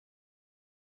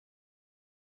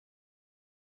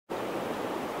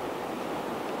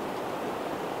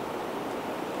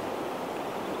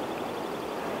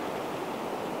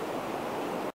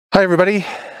Hi everybody,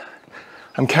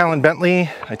 I'm Callan Bentley.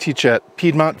 I teach at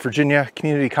Piedmont, Virginia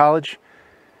Community College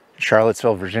in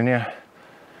Charlottesville, Virginia.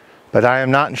 But I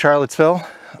am not in Charlottesville.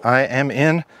 I am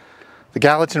in the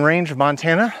Gallatin range of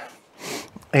Montana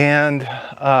and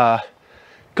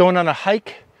going on a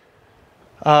hike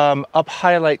up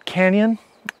Hyalite Canyon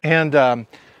and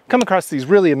come across these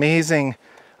really amazing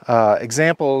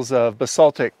examples of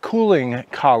basaltic cooling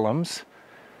columns.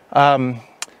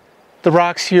 The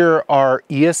rocks here are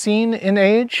Eocene in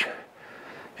age,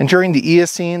 and during the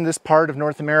Eocene, this part of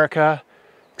North America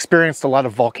experienced a lot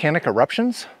of volcanic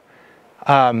eruptions.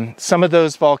 Some of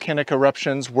those volcanic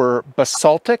eruptions were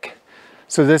basaltic,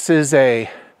 so this is a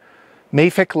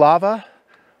mafic lava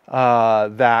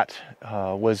that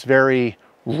was very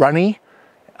runny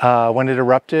when it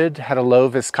erupted, had a low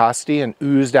viscosity and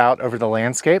oozed out over the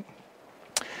landscape.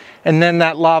 And then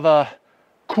that lava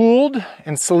cooled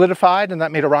and solidified, and that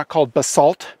made a rock called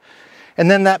basalt. And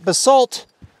then that basalt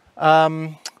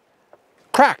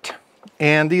cracked,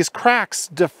 and these cracks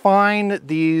define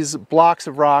these blocks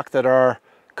of rock that are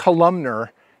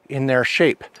columnar in their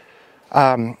shape.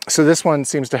 So this one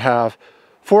seems to have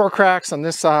 4 cracks on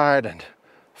this side and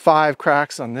 5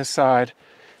 cracks on this side.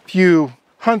 If you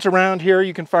hunt around here,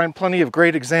 you can find plenty of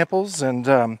great examples,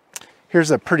 and here's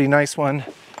a pretty nice one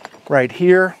right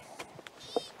here.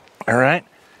 All right,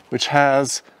 which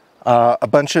has a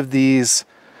bunch of these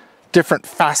different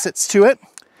facets to it.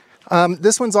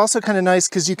 This one's also kind of nice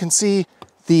because you can see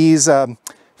these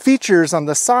features on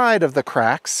the side of the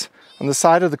cracks, on the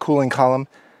side of the cooling column,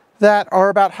 that are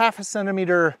about ½ a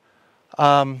centimeter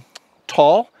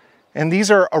tall. And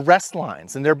these are arrest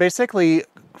lines, and they're basically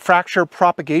fracture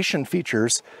propagation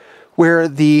features where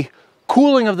the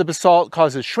cooling of the basalt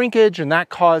causes shrinkage, and that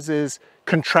causes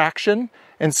contraction.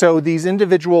 And so these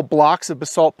individual blocks of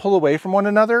basalt pull away from one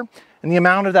another, and the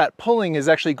amount of that pulling is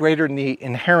actually greater than the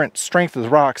inherent strength of the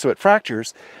rock, so it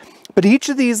fractures. But each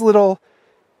of these little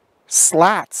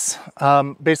slats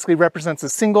basically represents a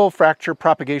single fracture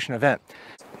propagation event.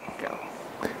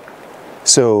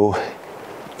 So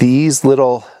these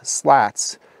little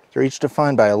slats, they're each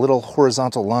defined by a little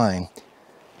horizontal line.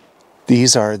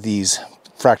 These are these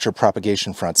fracture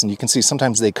propagation fronts, and you can see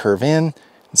sometimes they curve in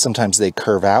and sometimes they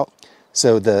curve out.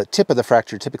 So the tip of the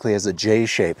fracture typically has a J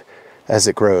shape as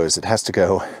it grows. It has to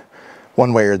go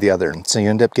one way or the other. And so you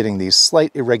end up getting these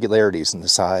slight irregularities in the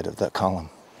side of that column.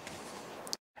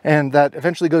 And that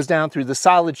eventually goes down through the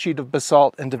solid sheet of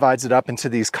basalt and divides it up into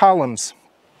these columns.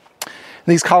 And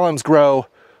these columns grow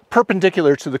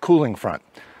perpendicular to the cooling front.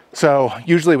 So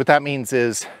usually what that means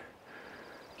is,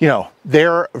 you know,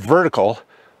 they're vertical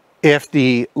if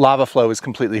the lava flow is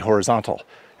completely horizontal.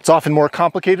 It's often more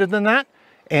complicated than that.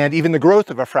 And even the growth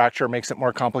of a fracture makes it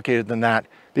more complicated than that,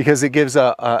 because it gives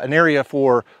an area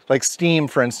for, like, steam,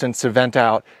 for instance, to vent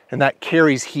out, and that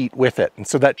carries heat with it. And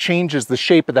so that changes the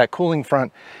shape of that cooling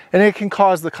front, and it can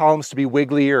cause the columns to be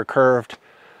wiggly or curved.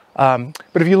 But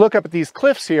if you look up at these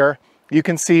cliffs here, you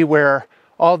can see where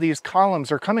all these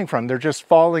columns are coming from. They're just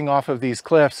falling off of these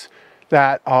cliffs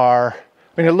that are,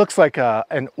 I mean, it looks like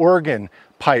an organ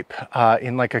pipe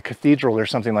in like a cathedral or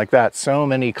something like that. So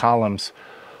many columns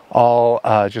all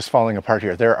just falling apart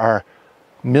here. There are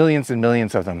millions and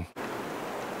millions of them.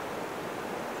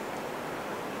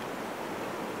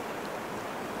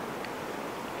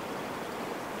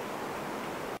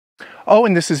 Oh,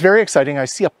 and this is very exciting. I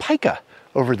see a pica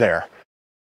over there.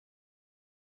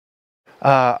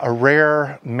 A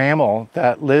rare mammal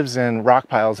that lives in rock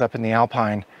piles up in the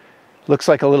Alpine. Looks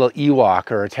like a little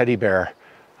Ewok or a teddy bear.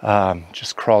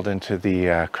 Just crawled into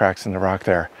the cracks in the rock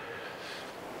there.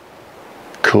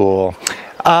 Cool.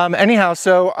 Anyhow,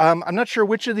 so I'm not sure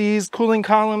which of these cooling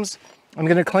columns I'm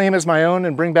going to claim as my own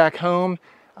and bring back home,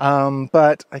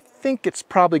 but I think it's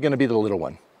probably going to be the little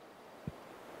one.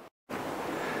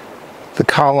 The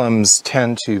columns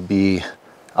tend to be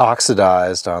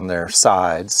oxidized on their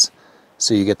sides,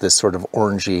 so you get this sort of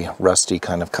orangey, rusty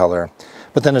kind of color.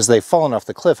 But then as they've fallen off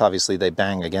the cliff, obviously they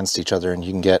bang against each other, and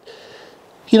you can get,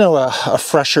 you know, a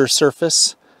fresher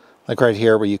surface. Like right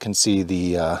here where you can see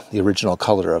the original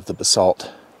color of the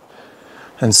basalt.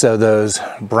 And so those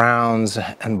browns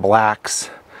and blacks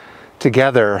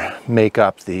together make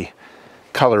up the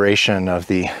coloration of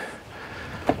the,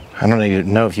 I don't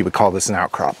even know if you would call this an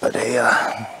outcrop, but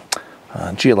a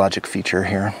geologic feature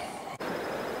here.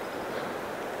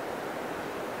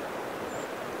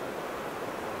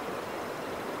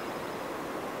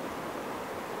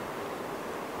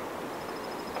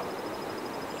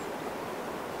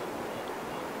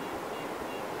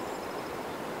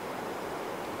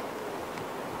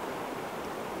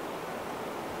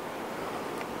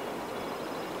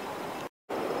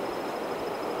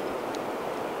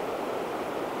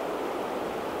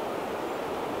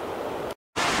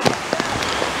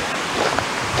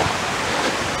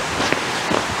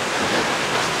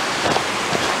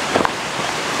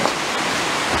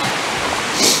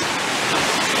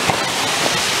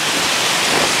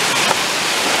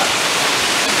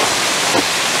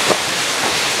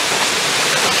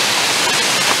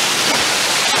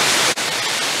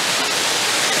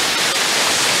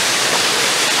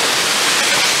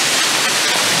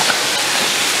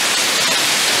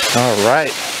 All right.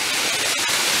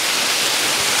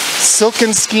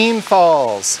 Silken Skein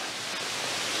Falls.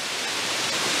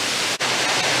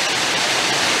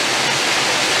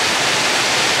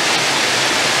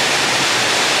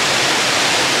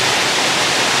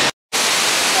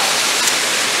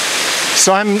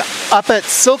 So I'm up at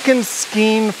Silken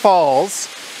Skein Falls,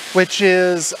 which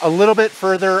is a little bit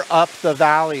further up the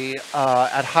valley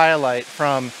at Hyalite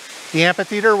from the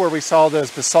amphitheater where we saw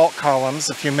those basalt columns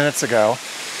a few minutes ago,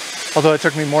 although it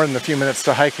took me more than a few minutes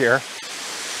to hike here.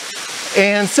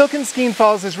 And Silken Skein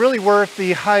Falls is really worth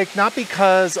the hike, not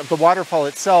because of the waterfall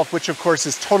itself, which of course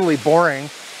is totally boring.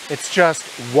 It's just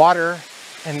water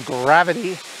and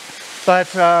gravity. But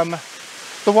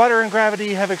the water and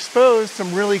gravity have exposed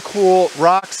some really cool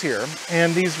rocks here.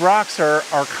 And these rocks are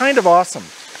kind of awesome.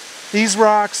 These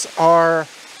rocks are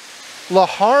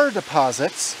Lahar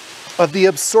deposits of the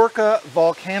Absaroka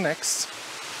Volcanics.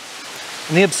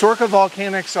 And the Absaroka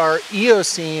Volcanics are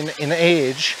Eocene in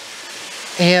age.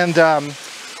 And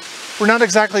we're not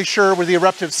exactly sure where the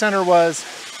eruptive center was,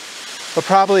 but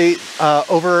probably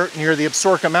over near the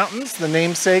Absaroka Mountains, the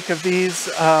namesake of these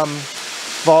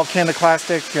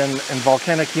volcaniclastic and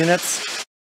volcanic units.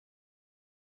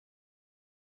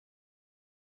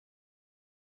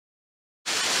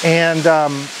 And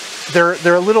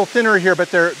they're a little thinner here, but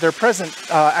they're present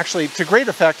actually to great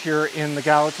effect here in the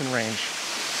Gallatin range.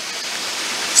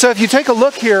 So if you take a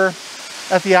look here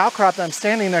at the outcrop that I'm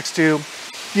standing next to,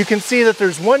 you can see that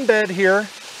there's one bed here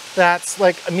that's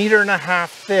like 1.5 meters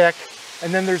thick,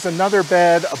 and then there's another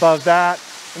bed above that,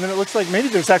 and then it looks like maybe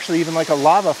there's actually even like a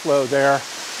lava flow there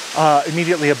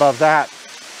immediately above that.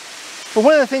 But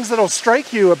one of the things that'll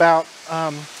strike you about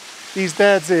these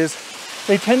beds is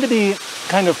they tend to be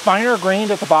kind of finer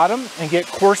grained at the bottom and get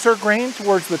coarser grained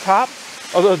towards the top,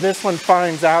 although this one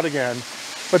fines out again.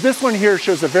 But this one here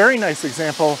shows a very nice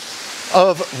example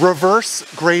of reverse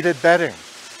graded bedding.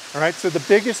 All right, so the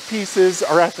biggest pieces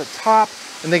are at the top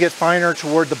and they get finer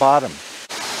toward the bottom.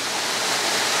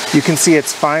 You can see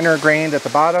it's finer grained at the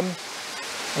bottom,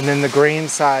 and then the grain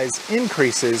size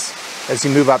increases as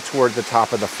you move up toward the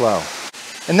top of the flow.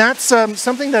 And that's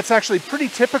something that's actually pretty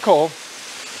typical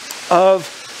of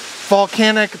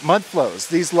volcanic mud flows.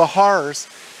 These lahars,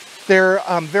 they're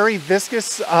very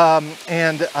viscous,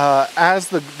 and as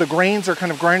the grains are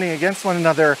kind of grinding against one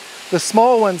another, the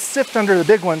small ones sift under the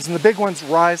big ones, and the big ones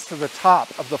rise to the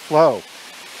top of the flow.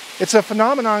 It's a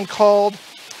phenomenon called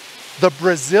the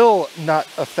Brazil nut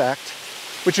effect,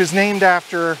 which is named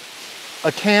after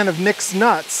a can of mixed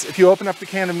nuts. If you open up the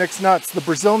can of mixed nuts, the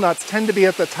Brazil nuts tend to be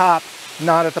at the top,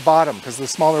 not at the bottom, because the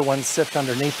smaller ones sift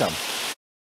underneath them.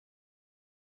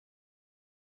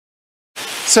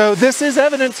 So this is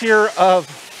evidence here of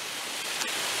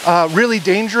really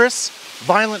dangerous,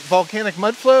 violent volcanic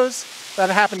mud flows that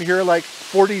happened here like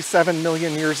 47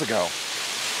 million years ago.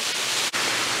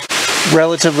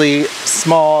 Relatively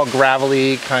small,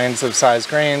 gravelly kinds of size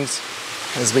grains.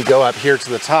 As we go up here to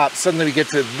the top, suddenly we get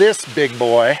to this big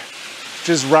boy, which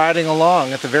is riding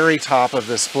along at the very top of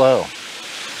this flow.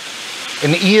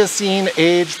 An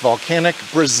Eocene-aged volcanic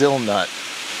Brazil nut.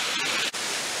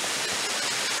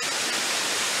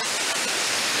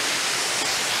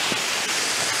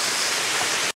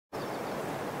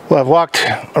 Well, I've walked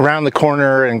around the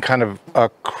corner and kind of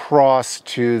across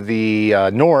to the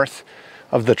north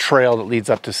of the trail that leads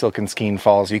up to Silken Skein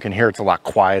Falls. You can hear it's a lot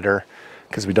quieter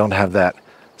because we don't have that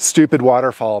stupid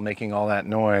waterfall making all that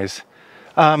noise.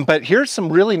 But here's some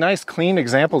really nice clean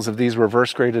examples of these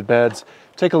reverse graded beds.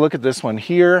 Take a look at this one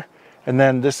here, and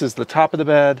then this is the top of the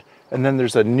bed, and then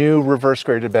there's a new reverse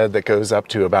graded bed that goes up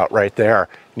to about right there.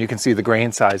 And you can see the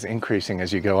grain size increasing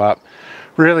as you go up.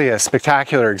 Really a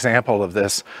spectacular example of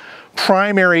this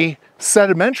primary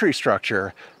sedimentary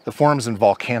structure that forms in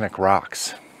volcanic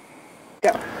rocks.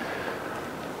 Yeah.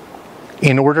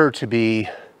 In order to be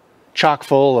chock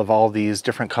full of all these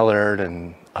different colored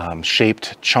and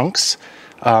shaped chunks,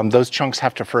 those chunks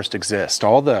have to first exist.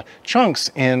 All the chunks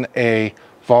in a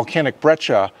volcanic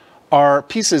breccia are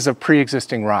pieces of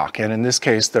pre-existing rock, and in this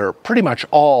case they're pretty much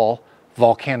all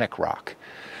volcanic rock.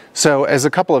 So as a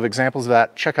couple of examples of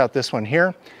that, check out this one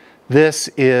here. This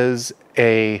is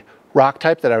a rock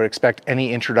type that I would expect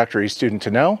any introductory student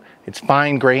to know. It's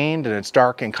fine grained and it's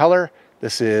dark in color.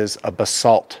 This is a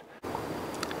basalt.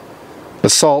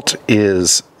 Basalt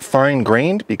is fine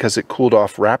grained because it cooled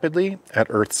off rapidly at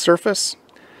Earth's surface.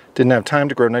 Didn't have time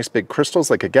to grow nice big crystals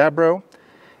like a gabbro.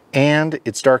 And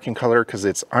it's dark in color because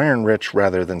it's iron rich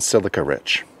rather than silica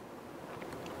rich.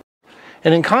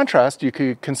 And in contrast, you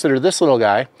could consider this little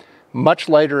guy, much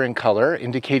lighter in color,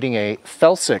 indicating a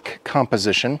felsic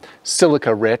composition,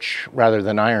 silica rich rather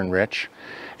than iron rich.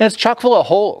 And it's chock full of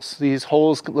holes. These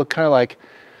holes look kind of like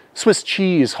Swiss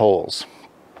cheese holes.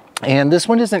 And this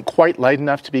one isn't quite light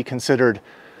enough to be considered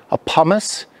a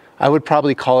pumice. I would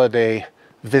probably call it a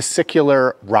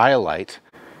vesicular rhyolite.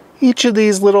 Each of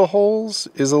these little holes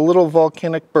is a little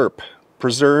volcanic burp,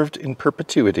 preserved in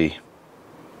perpetuity.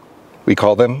 We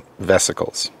call them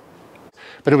vesicles.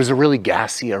 But it was a really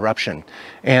gassy eruption.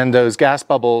 And those gas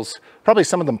bubbles, probably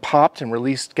some of them popped and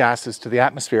released gases to the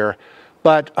atmosphere.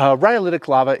 But rhyolitic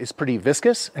lava is pretty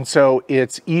viscous, and so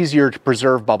it's easier to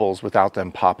preserve bubbles without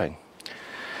them popping.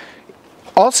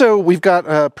 Also, we've got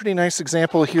a pretty nice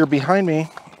example here behind me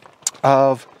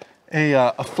of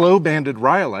a flow-banded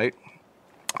rhyolite.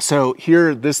 So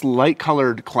here, this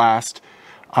light-colored clast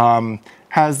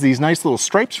has these nice little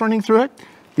stripes running through it.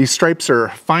 These stripes are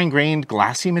fine-grained,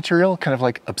 glassy material, kind of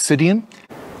like obsidian.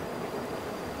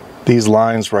 These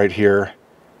lines right here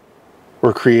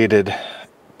were created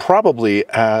probably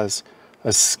as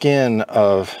a skin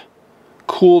of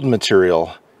cooled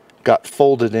material got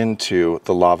folded into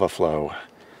the lava flow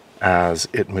as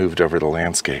it moved over the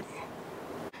landscape.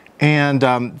 And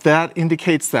that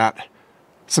indicates that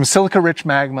some silica-rich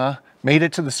magma made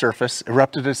it to the surface,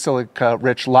 erupted as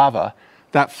silica-rich lava,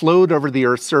 that flowed over the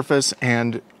Earth's surface,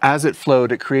 and as it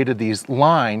flowed, it created these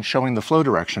lines showing the flow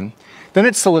direction. Then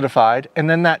it solidified, and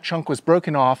then that chunk was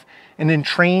broken off and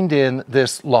entrained in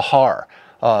this lahar,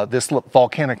 this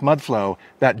volcanic mud flow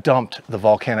that dumped the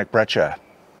volcanic breccia.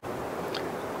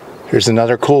 Here's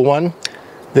another cool one.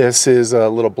 This is a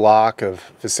little block of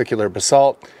vesicular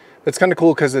basalt. It's kind of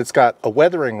cool because it's got a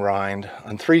weathering rind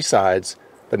on 3 sides,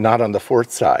 but not on the 4th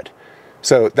side.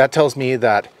 So that tells me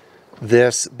that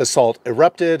this basalt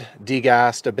erupted,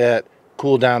 degassed a bit,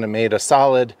 cooled down and made a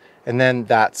solid, and then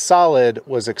that solid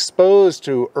was exposed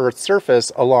to Earth's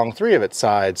surface along 3 of its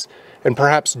sides, and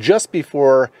perhaps just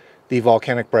before the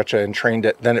volcanic breccia entrained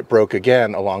it, then it broke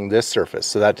again along this surface,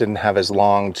 so that didn't have as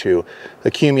long to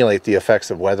accumulate the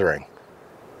effects of weathering.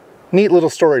 Neat little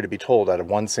story to be told out of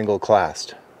one single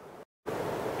clast.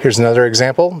 Here's another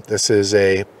example. This is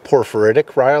a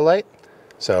porphyritic rhyolite.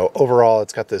 So overall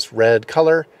it's got this red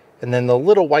color, and then the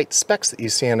little white specks that you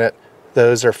see in it,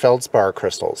 those are feldspar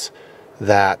crystals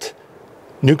that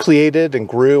nucleated and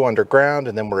grew underground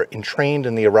and then were entrained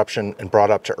in the eruption and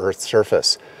brought up to Earth's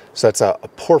surface. So that's a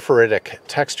porphyritic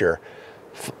texture,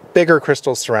 bigger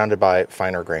crystals surrounded by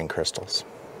finer grain crystals.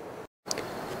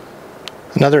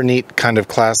 Another neat kind of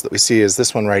clast that we see is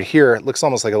this one right here. It looks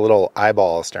almost like a little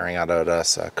eyeball staring out at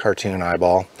us, a cartoon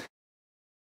eyeball.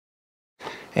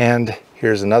 And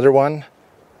here's another one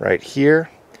right here.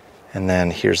 And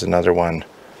then here's another one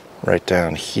right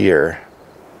down here.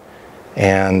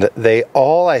 And they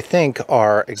all, I think,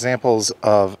 are examples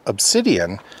of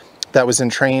obsidian that was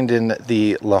entrained in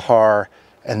the lahar,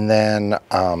 and then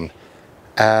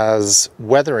as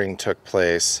weathering took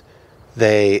place,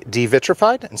 they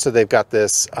devitrified, and so they've got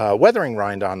this weathering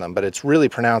rind on them, but it's really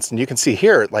pronounced. And you can see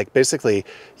here, like basically,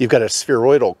 you've got a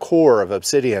spheroidal core of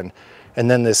obsidian,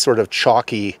 and then this sort of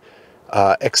chalky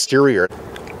exterior.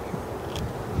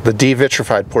 The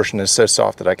devitrified portion is so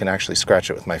soft that I can actually scratch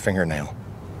it with my fingernail.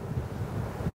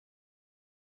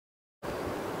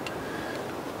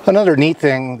 Another neat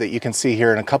thing that you can see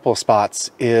here in a couple of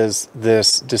spots is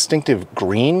this distinctive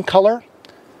green color.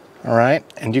 All right,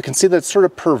 and you can see that's sort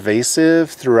of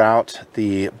pervasive throughout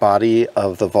the body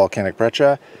of the volcanic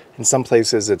breccia. In some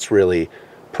places it's really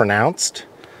pronounced.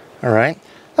 All right,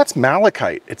 that's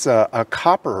malachite. It's a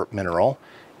copper mineral,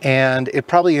 and it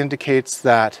probably indicates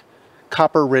that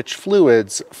copper-rich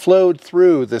fluids flowed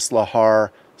through this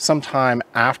lahar sometime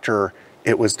after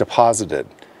it was deposited.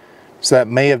 So that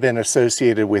may have been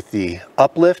associated with the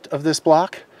uplift of this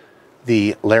block,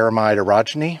 the laramide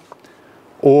orogeny,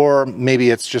 or maybe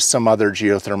it's just some other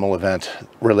geothermal event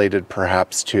related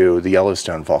perhaps to the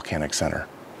Yellowstone Volcanic Center.